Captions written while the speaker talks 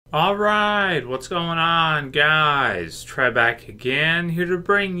Alright, what's going on, guys? Trev back again, here to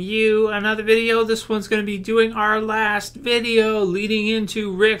bring you another video. This one's going to be doing our last video leading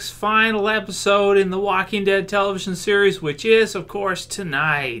into Rick's final episode in the Walking Dead television series, which is, of course,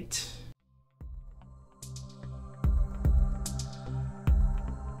 tonight.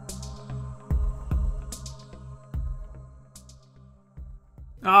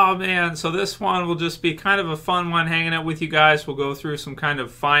 Oh man, so this one will just be kind of a fun one hanging out with you guys. We'll go through some kind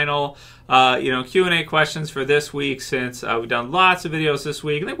of final, Q&A questions for this week since we've done lots of videos this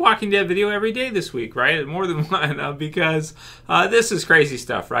week. I think Walking Dead video every day this week, right? More than one, because this is crazy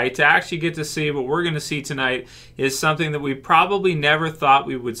stuff, right? To actually get to see what we're going to see tonight is something that we probably never thought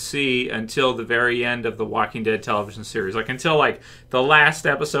we would see until the very end of the Walking Dead television series. Like until like the last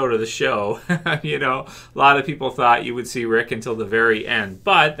episode of the show, a lot of people thought you would see Rick until the very end.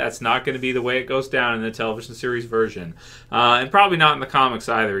 But that's not going to be the way it goes down in the television series version. And probably not in the comics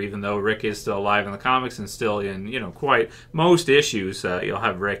either, even though Rick is still alive in the comics and still in, quite most issues. You'll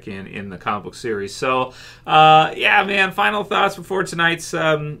have Rick in the comic book series. So, yeah, man, final thoughts before tonight's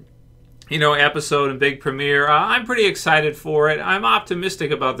episode and big premiere. I'm pretty excited for it. I'm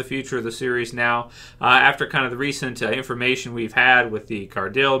optimistic about the future of the series now after kind of the recent information we've had with the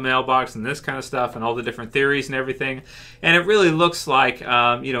Cardille mailbox and this kind of stuff and all the different theories and everything. And it really looks like,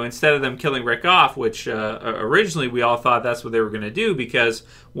 instead of them killing Rick off, which originally we all thought that's what they were going to do, because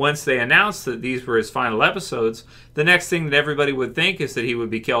once they announced that these were his final episodes, the next thing that everybody would think is that he would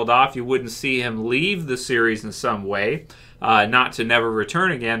be killed off. You wouldn't see him leave the series in some way. Not to never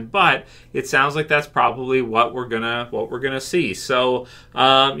return again, but it sounds like that's probably what we're gonna see. So,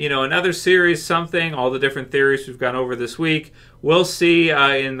 another series, something, all the different theories we've gone over this week. We'll see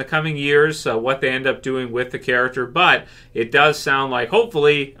in the coming years what they end up doing with the character, but it does sound like,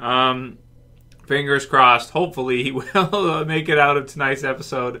 hopefully, fingers crossed, hopefully he will make it out of tonight's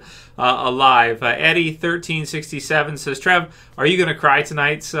episode alive. Eddie1367 says, Trev, are you going to cry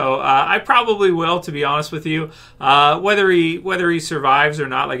tonight? So I probably will, to be honest with you. Whether he survives or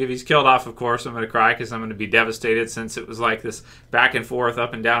not, like if he's killed off, of course, I'm going to cry because I'm going to be devastated, since it was like this back and forth,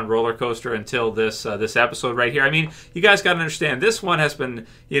 up and down roller coaster until this episode right here. I mean, you guys got to understand, this one has been,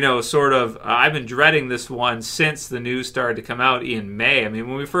 I've been dreading this one since the news started to come out in May. I mean,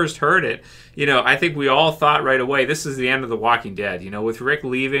 when we first heard it, I think we all thought right away, this is the end of The Walking Dead. With Rick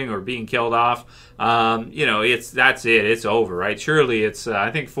leaving or being killed off, that's it. It's over, right? Surely it's, I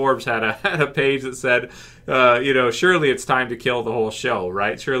think Forbes had a page that said, surely it's time to kill the whole show,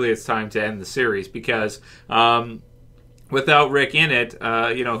 right? Surely it's time to end the series, because without Rick in it,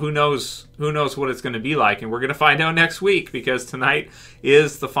 who knows what it's going to be like. And we're going to find out next week, because tonight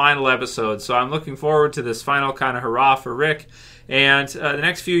is the final episode. So I'm looking forward to this final kind of hurrah for Rick. And the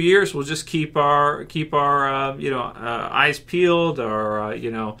next few years, we'll just keep our eyes peeled,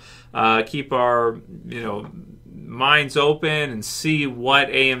 or keep our minds open and see what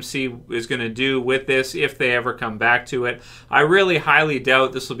AMC is going to do with this if they ever come back to it. I really highly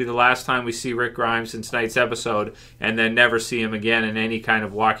doubt this will be the last time we see Rick Grimes in tonight's episode, and then never see him again in any kind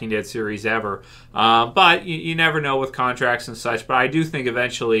of Walking Dead series ever. But you never know with contracts and such. But I do think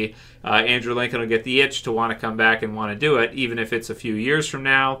eventually Andrew Lincoln will get the itch to want to come back and want to do it, even if it's a few years from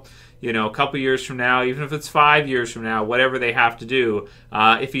now. A couple years from now, even if it's 5 years from now, whatever they have to do.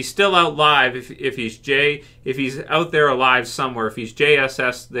 If he's still out live, if he's out there alive somewhere, if he's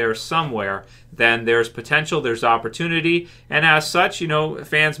JSS there somewhere, then there's potential, there's opportunity, and as such,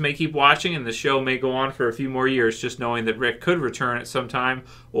 fans may keep watching, and the show may go on for a few more years, just knowing that Rick could return at some time,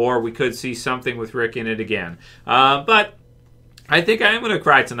 or we could see something with Rick in it again. But I think I am going to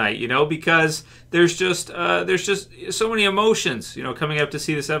cry tonight, because there's just so many emotions, coming up to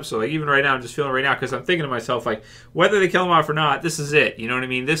see this episode. Like even right now, I'm just feeling it right now, because I'm thinking to myself, like, whether they kill him off or not, this is it. You know what I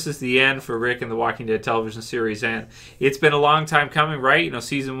mean? This is the end for Rick in the Walking Dead television series, and it's been a long time coming, right?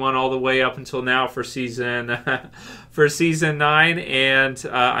 Season 1 all the way up until now for season 9, and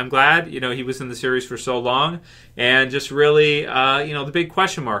I'm glad, he was in the series for so long, and just really, the big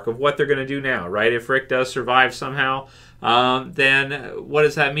question mark of what they're going to do now, right? If Rick does survive somehow, then what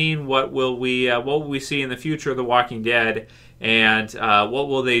does that mean? What will we see in the future of The Walking Dead? And what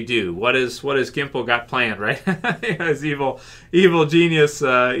will they do? What has Gimple got planned, right? His evil genius,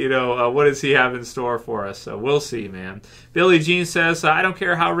 what does he have in store for us? So we'll see, man. Billie Jean says, I don't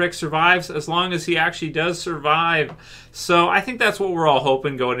care how Rick survives, as long as he actually does survive. So I think that's what we're all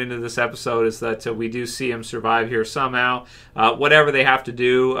hoping going into this episode, is that we do see him survive here somehow. Whatever they have to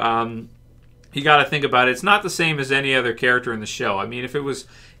do, you got to think about it. It's not the same as any other character in the show. I mean, if it was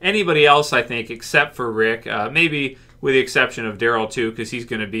anybody else, I think, except for Rick, maybe with the exception of Daryl too, because he's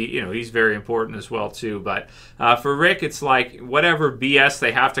going to be, he's very important as well too. But for Rick, it's like whatever BS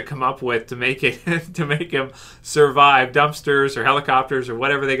they have to come up with to make it to make him survive, dumpsters or helicopters or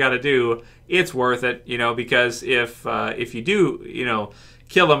whatever they got to do, it's worth it, because if you do,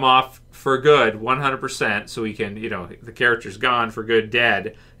 kill him off for good, 100%, so he can, the character's gone for good,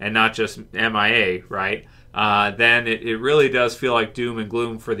 dead, and not just MIA, right? Then it really does feel like doom and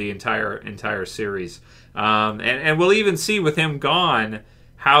gloom for the entire series. And we'll even see with him gone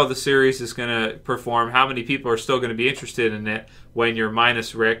how the series is going to perform, how many people are still going to be interested in it when you're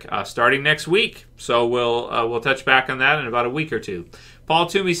minus Rick starting next week. So we'll touch back on that in about a week or two. Paul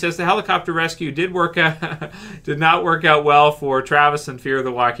Toomey says the helicopter rescue did not work out well for Travis and Fear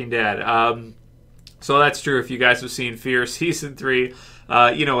the Walking Dead. So that's true. If you guys have seen Fear Season 3,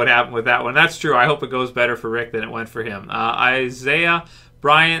 you know what happened with that one. That's true. I hope it goes better for Rick than it went for him. Isaiah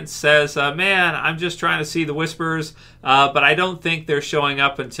Bryant says, man, I'm just trying to see the Whispers, but I don't think they're showing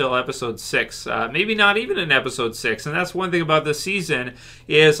up until episode 6. Maybe not even in episode 6. And that's one thing about this season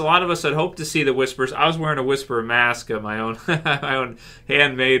is a lot of us had hoped to see the Whispers. I was wearing a Whisperer mask, my own my own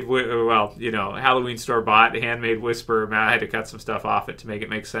handmade, Halloween store bought handmade Whisperer. I had to cut some stuff off it to make it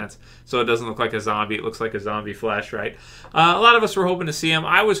make sense. So it doesn't look like a zombie. It looks like a zombie flesh, right? A lot of us were hoping to see them.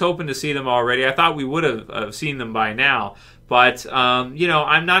 I was hoping to see them already. I thought we would have seen them by now. But,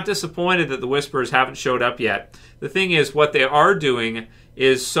 I'm not disappointed that the Whisperers haven't showed up yet. The thing is, what they are doing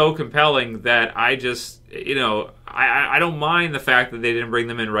is so compelling that I just, I don't mind the fact that they didn't bring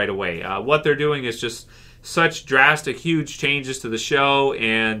them in right away. What they're doing is just such drastic, huge changes to the show,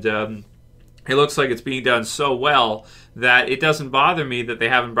 and it looks like it's being done so well that it doesn't bother me that they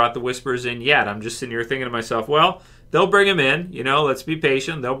haven't brought the Whisperers in yet. I'm just sitting here thinking to myself, well, they'll bring him in, let's be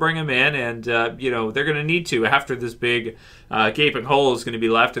patient. They'll bring him in, and, they're going to need to after this big gaping hole is going to be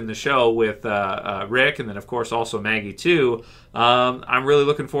left in the show with Rick, and then, of course, also Maggie, too. I'm really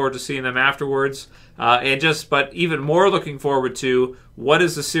looking forward to seeing them afterwards, but even more looking forward to what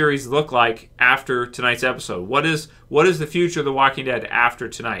does the series look like after tonight's episode? What is the future of The Walking Dead after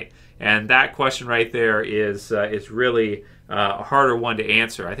tonight? And that question right there is really a harder one to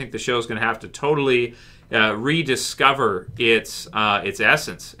answer. I think the show's going to have to totally rediscover its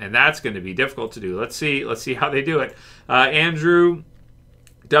essence, and that's going to be difficult to do. Let's see how they do it. Andrew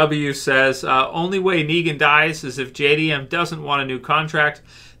W says only way Negan dies is if JDM doesn't want a new contract.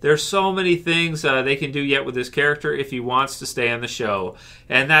 There's so many things they can do yet with this character if he wants to stay on the show.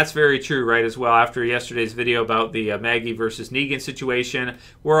 And that's very true, right, as well. After yesterday's video about the Maggie versus Negan situation,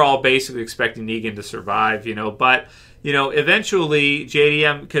 we're all basically expecting Negan to survive, but eventually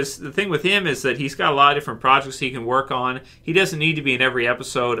JDM, because the thing with him is that he's got a lot of different projects he can work on. He doesn't need to be in every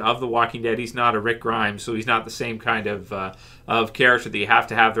episode of The Walking Dead. He's not a Rick Grimes, so he's not the same kind of character that you have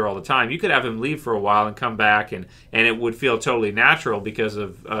to have there all the time. You could have him leave for a while and come back, and it would feel totally natural because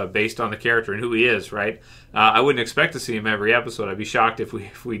of based on the character and who he is, right? I wouldn't expect to see him every episode. I'd be shocked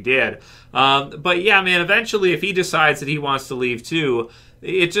if we did. But yeah, man, eventually if he decides that he wants to leave too,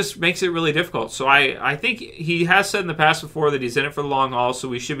 it just makes it really difficult. So I think he has said in the past before that he's in it for the long haul, so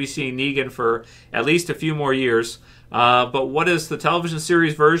we should be seeing Negan for at least a few more years. But what does the television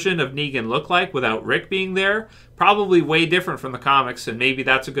series version of Negan look like without Rick being there? Probably way different from the comics, and maybe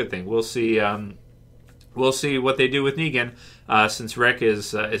that's a good thing. We'll see. We'll see what they do with Negan, since Rick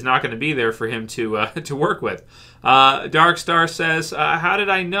is not going to be there for him to work with. Dark Star says, how did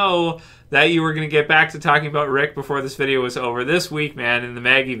I know that you were going to get back to talking about Rick before this video was over? This week, man, in the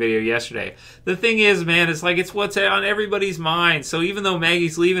Maggie video yesterday. The thing is, man, it's what's on everybody's mind. So even though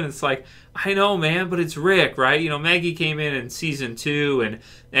Maggie's leaving, it's like, I know, man, but it's Rick, right? Maggie came in season 2,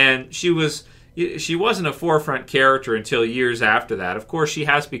 and she wasn't a forefront character until years after that. Of course, she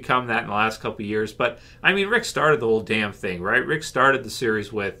has become that in the last couple of years. But, I mean, Rick started the whole damn thing, right? Rick started the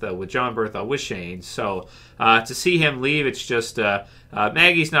series with John Bertha, with Shane. So to see him leave, it's just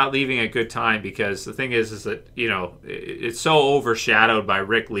Maggie's not leaving at a good time, because the thing is that, it's so overshadowed by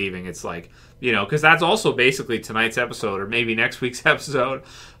Rick leaving. It's like, because that's also basically tonight's episode, or maybe next week's episode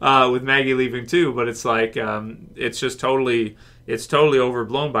with Maggie leaving too. But it's like, it's just totally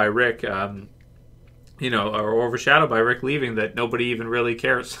overblown by Rick. Or overshadowed by Rick leaving, that nobody even really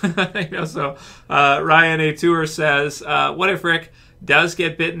cares. So Ryan A. Tour says, what if Rick does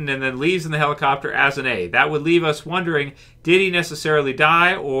get bitten and then leaves in the helicopter as an A? That would leave us wondering, did he necessarily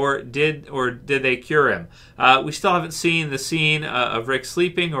die, or did they cure him? We still haven't seen the scene of Rick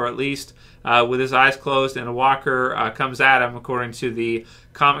sleeping, or at least with his eyes closed, and a walker comes at him, according to the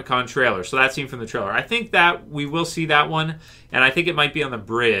Comic-Con trailer. So that scene from the trailer. I think that we will see that one, and I think it might be on the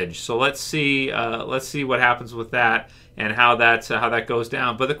bridge. So let's see what happens with that and how that goes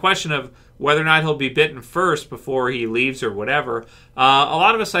down. But the question of whether or not he'll be bitten first before he leaves or whatever, a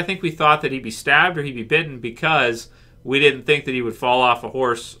lot of us, I think we thought that he'd be stabbed or he'd be bitten because we didn't think that he would fall off a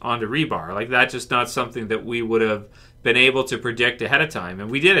horse onto rebar. Like, that's just not something that we would have been able to predict ahead of time,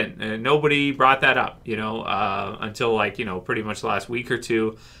 and we didn't. And nobody brought that up, until pretty much the last week or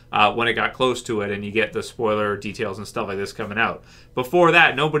two when it got close to it, and you get the spoiler details and stuff like this coming out. Before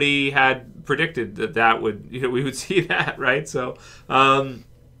that, nobody had predicted that would we would see that, right? So.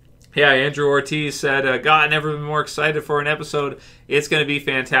 Yeah, Andrew Ortiz said, God, never been more excited for an episode. It's going to be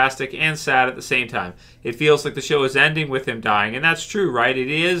fantastic and sad at the same time. It feels like the show is ending with him dying, and that's true, right? It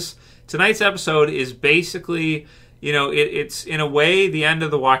is. Tonight's episode is basically, it's in a way the end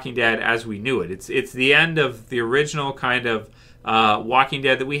of The Walking Dead as we knew it. It's the end of the original kind of Walking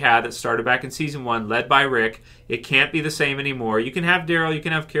Dead that we had that started back in Season 1, led by Rick. It can't be the same anymore. You can have Daryl, you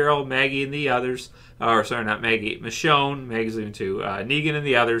can have Carol, Maggie, and the others. Or, sorry, not Maggie. Michonne, Maggie's leaving too. Negan and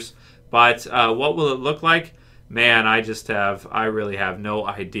the others. But what will it look like? Man, I really have no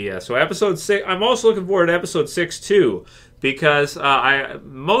idea. So episode 6, I'm also looking forward to episode 6 too, because I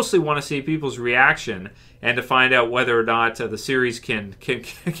mostly want to see people's reaction and to find out whether or not the series can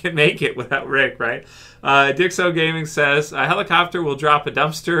make it without Rick, right? Dixo Gaming says, a helicopter will drop a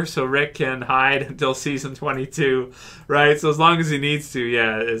dumpster so Rick can hide until season 22, right? So as long as he needs to,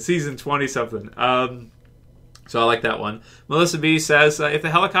 yeah, season 20-something. So I like that one. Melissa B says, if the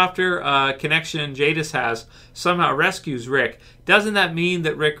helicopter connection Jadis has somehow rescues Rick, doesn't that mean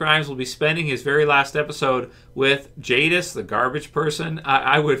that Rick Grimes will be spending his very last episode with Jadis, the garbage person?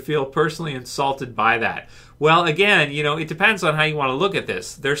 I would feel personally insulted by that. Well, again, it depends on how you want to look at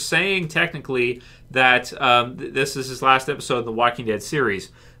this. They're saying technically that this is his last episode in the Walking Dead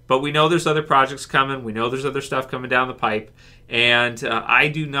series. But we know there's other projects coming. We know there's other stuff coming down the pipe. And I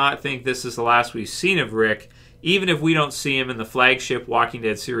do not think this is the last we've seen of Rick, even if we don't see him in the flagship Walking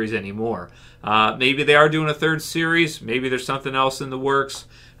Dead series anymore. Maybe they are doing a third series. Maybe there's something else in the works.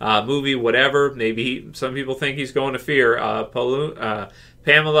 Movie, whatever. Maybe some people think he's going to Fear.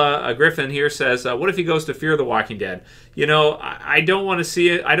 Pamela Griffin here says, what if he goes to Fear the Walking Dead? I don't want to see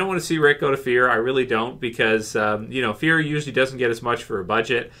it. I don't want to see Rick go to Fear. I really don't, because, Fear usually doesn't get as much for a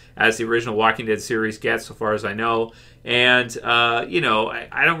budget as the original Walking Dead series gets, so far as I know. And, I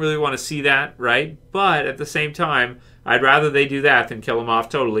don't really want to see that, right? But at the same time, I'd rather they do that than kill him off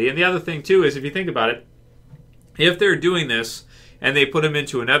totally. And the other thing, too, is if you think about it, if they're doing this and they put him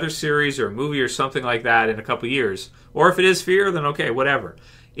into another series or a movie or something like that in a couple years, or if it is Fear, then okay, whatever.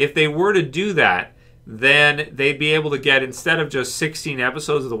 If they were to do that, then they'd be able to get, instead of just 16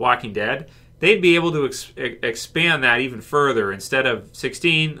 episodes of The Walking Dead, they'd be able to expand that even further. Instead of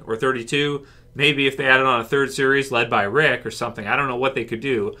 16 or 32, maybe if they added on a third series led by Rick or something, I don't know what they could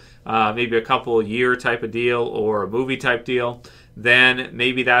do, maybe a couple year type of deal or a movie type deal, then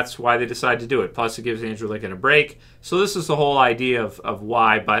maybe that's why they decide to do it. Plus, it gives Andrew Lincoln a break. So this is the whole idea of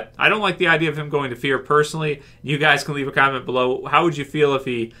why. But I don't like the idea of him going to Fear personally. You guys can leave a comment below. How would you feel if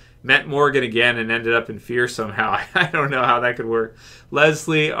he met Morgan again and ended up in Fear somehow? I don't know how that could work.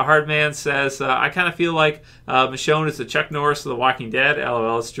 Leslie Hardman says, I kind of feel like Michonne is the Chuck Norris of The Walking Dead.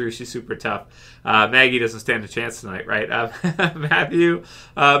 LOL, it's true. She's super tough. Maggie doesn't stand a chance tonight, right? Matthew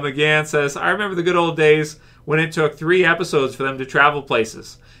McGann says, I remember the good old days when it took 3 episodes for them to travel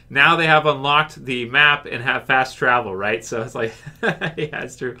places. Now they have unlocked the map and have fast travel, right? So it's like, yeah,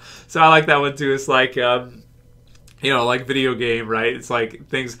 it's true. So I like that one too. It's like, like video game, right? It's like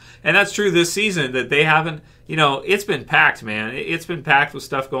things, and that's true this season, that they haven't, it's been packed, man. It's been packed with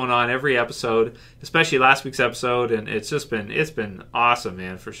stuff going on every episode, especially last week's episode, and it's been awesome,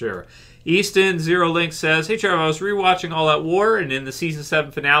 man, for sure. Easton Zero Link says, hey Trevor, I was rewatching All Out War, and in the season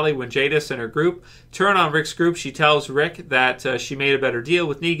 7 finale, when Jadis and her group turn on Rick's group, she tells Rick that she made a better deal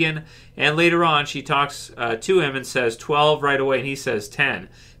with Negan, and later on she talks to him and says 12 right away, and he says 10.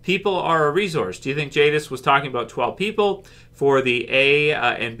 People are a resource. Do you think Jadis was talking about 12 people for the A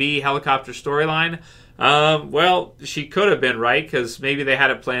and B helicopter storyline? Well, she could have been, right? Because maybe they had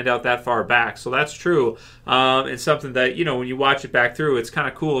it planned out that far back. So that's true. It's something that, when you watch it back through, it's kind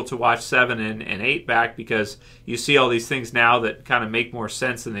of cool to watch 7 and 8 back, because you see all these things now that kind of make more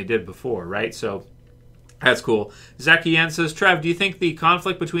sense than they did before, right? So that's cool. Zeki Yen says, Trev, do you think the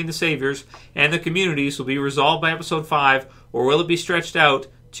conflict between the Saviors and the communities will be resolved by episode 5, or will it be stretched out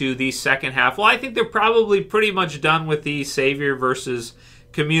to the second half. Well, I think they're probably pretty much done with the Savior versus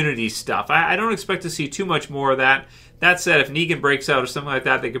community stuff. I don't expect to see too much more of that. That said, if Negan breaks out or something like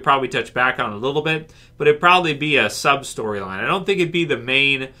that, they could probably touch back on it a little bit, but it'd probably be a sub-storyline. I don't think it'd be the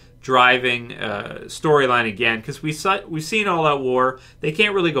main driving storyline again, because we've seen All Out War. They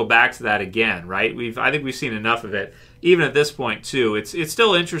can't really go back to that again, right? I think we've seen enough of it, even at this point too. It's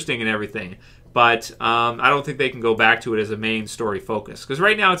still interesting and everything, but I don't think they can go back to it as a main story focus, because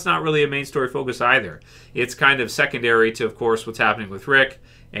right now it's not really a main story focus either. It's kind of secondary to, of course, what's happening with Rick,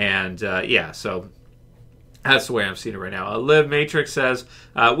 and yeah, so that's the way I'm seeing it right now. Liv Matrix says,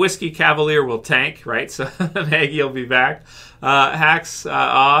 Whiskey Cavalier will tank, right? So Maggie will be back. Hacks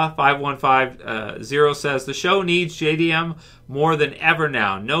 5150 says, the show needs JDM more than ever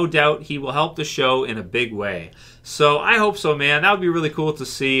now. No doubt he will help the show in a big way. So I hope so, man. That would be really cool to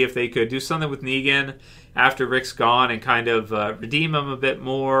see if they could do something with Negan after Rick's gone and kind of redeem him a bit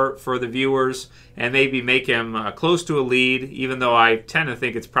more for the viewers and maybe make him close to a lead, even though I tend to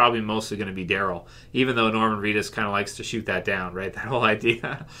think it's probably mostly going to be Daryl, even though Norman Reedus kind of likes to shoot that down, right? That whole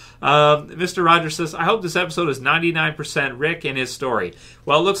idea. Mr. Rogers says, I hope this episode is 99% Rick and his story.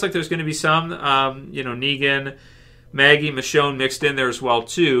 Well, it looks like there's going to be some, Negan, Maggie, Michonne mixed in there as well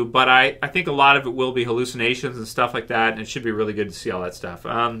too, but I think a lot of it will be hallucinations and stuff like that, and it should be really good to see all that stuff.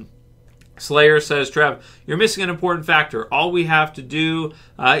 Slayer says, Trev, you're missing an important factor. All we have to do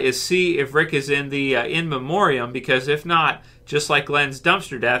is see if Rick is in the in memoriam, because if not, just like Glenn's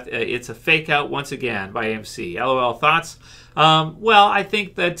dumpster death, it's a fake out once again by AMC. LOL, thoughts? Well, I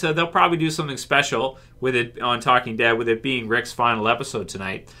think that they'll probably do something special with it on Talking Dead, with it being Rick's final episode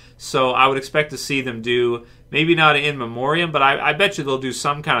tonight. So I would expect to see them do, maybe not an in memoriam, but I bet you they'll do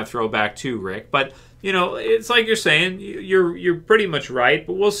some kind of throwback to Rick. But it's like you're saying, you're pretty much right,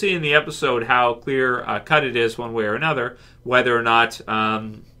 but we'll see in the episode how clear cut it is one way or another, whether or not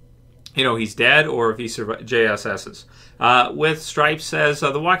he's dead or if he survived JSS's. With Stripe says,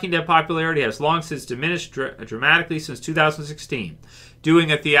 The Walking Dead popularity has long since diminished dramatically since 2016.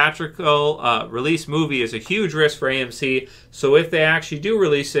 Doing a theatrical release movie is a huge risk for AMC, so if they actually do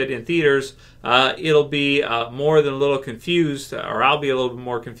release it in theaters, it'll be more than a little confused, or I'll be a little bit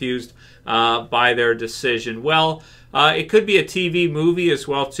more confused by their decision. Well, it could be a TV movie as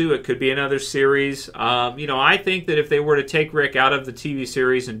well, too. It could be another series. I think that if they were to take Rick out of the TV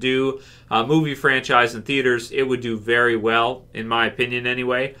series and do a movie franchise in theaters, it would do very well, in my opinion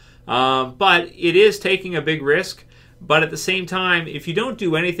anyway. But it is taking a big risk. But at the same time, if you don't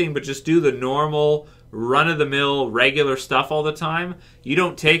do anything but just do the normal, run-of-the-mill, regular stuff all the time, you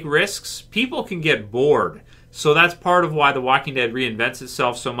don't take risks, people can get bored. So that's part of why The Walking Dead reinvents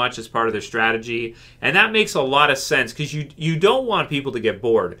itself so much as part of their strategy. And that makes a lot of sense, because you don't want people to get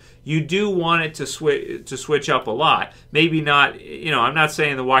bored. You do want it to switch up a lot. Maybe not, I'm not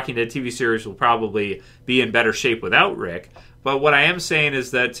saying The Walking Dead TV series will probably be in better shape without Rick. But what I am saying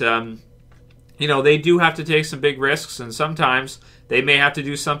is that they do have to take some big risks, and sometimes they may have to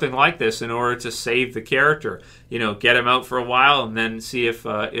do something like this in order to save the character. Get him out for a while and then see if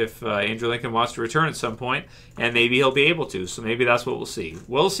Andrew Lincoln wants to return at some point, and maybe he'll be able to. So maybe that's what we'll see.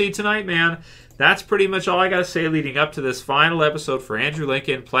 We'll see tonight, man. That's pretty much all I got to say leading up to this final episode for Andrew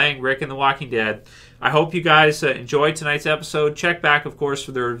Lincoln playing Rick in The Walking Dead. I hope you guys enjoyed tonight's episode. Check back, of course,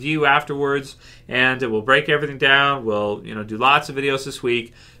 for the review afterwards, and we'll break everything down. We'll do lots of videos this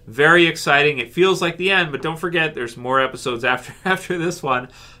week. Very exciting. It feels like the end, but don't forget there's more episodes after this one.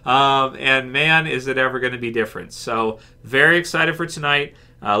 And man, is it ever going to be different. So very excited for tonight.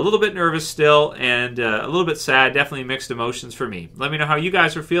 A little bit nervous still, and a little bit sad. Definitely mixed emotions for me. Let me know how you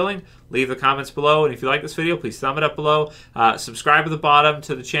guys are feeling. Leave the comments below, and if you like this video, please thumb it up below. Subscribe at the bottom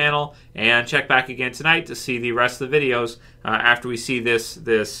to the channel, and check back again tonight to see the rest of the videos after we see this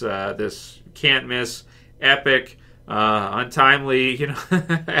can't miss, epic, untimely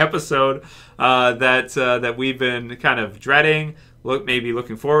episode that we've been kind of dreading, maybe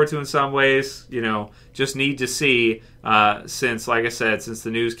looking forward to in some ways, just need to see since, like I said, since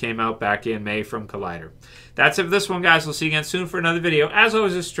the news came out back in May from Collider. That's it for this one, guys. We'll see you again soon for another video. As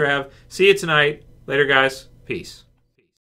always, it's Trev. See you tonight. Later, guys. Peace.